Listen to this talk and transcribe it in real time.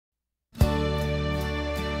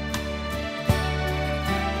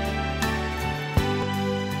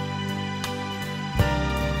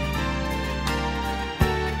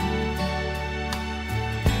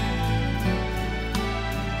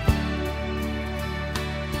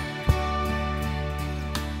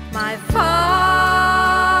My Father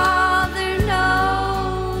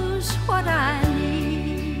knows what I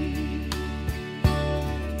need.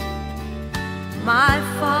 My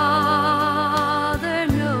Father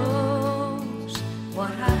knows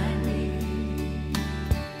what I need.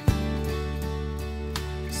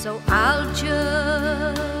 So I'll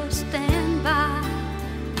just stand by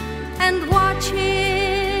and watch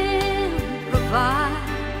Him provide.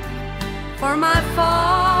 For my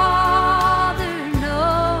Father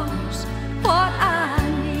knows what I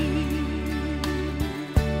need.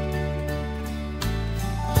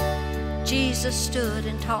 Jesus stood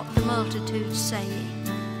and taught the multitude, saying,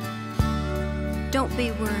 Don't be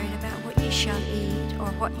worried about what ye shall eat or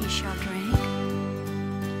what ye shall drink,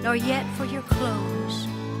 nor yet for your clothes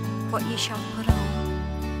what ye shall put on.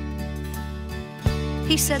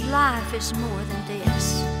 He said, life is more than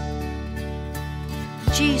this.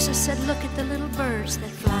 Jesus said, look at the little birds that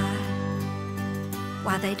fly.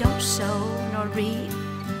 Why, they don't sow, nor reap,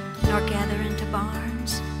 nor gather into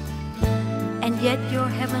barns, and yet your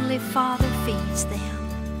heavenly Father feeds them.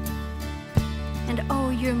 And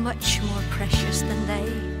oh, you're much more precious than they.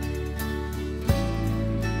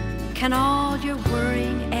 Can all your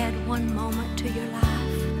worrying add one moment to your life?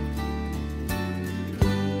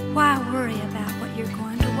 Why worry about what you're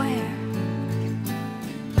going to wear?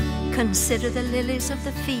 Consider the lilies of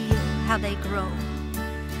the field, how they grow.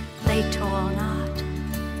 They toil not,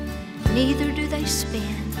 neither do they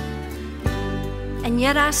spin. And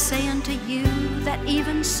yet I say unto you that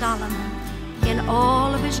even Solomon, in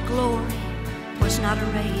all of his glory, was not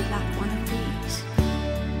arrayed like one of these.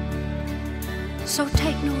 So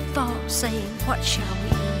take no thought, saying, what shall we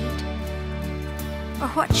eat? Or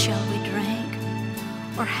what shall we drink?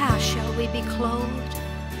 Or how shall we be clothed?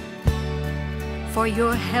 For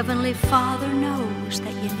your heavenly Father knows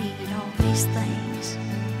that you need all these things.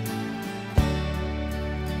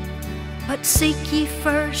 But seek ye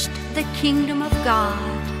first the kingdom of God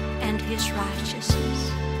and His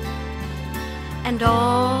righteousness, and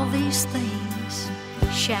all these things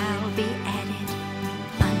shall be added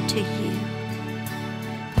unto you.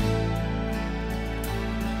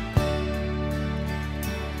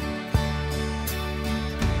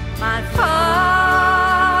 My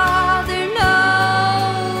Father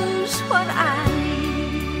knows what I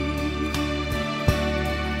need.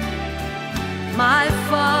 My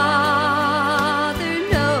Father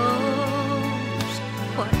knows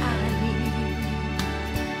what I need.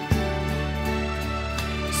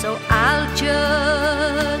 So I'll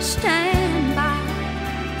just stand by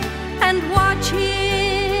and watch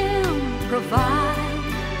Him provide.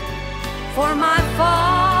 For my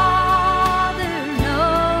Father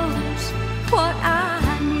what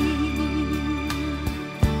I need.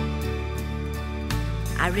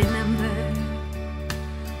 I remember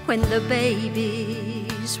when the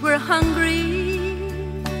babies were hungry,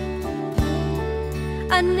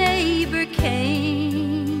 a neighbor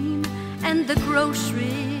came and the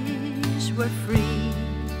groceries were free.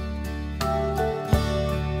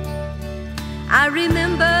 I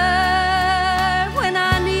remember when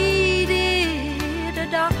I needed a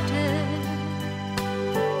doctor,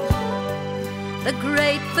 the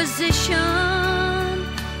great physician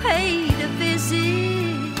paid a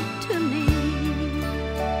visit to me.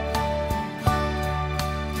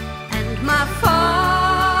 And my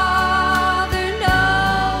Father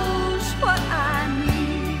knows what I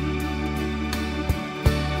need.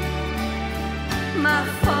 My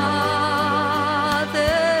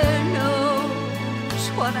Father knows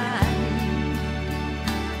what I need.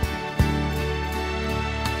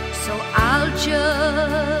 So I'll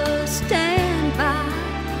just stand by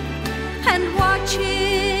and watch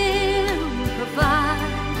Him provide.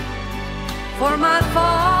 For my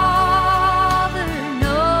Father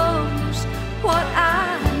knows what I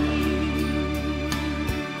need.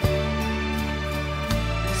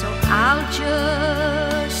 So I'll just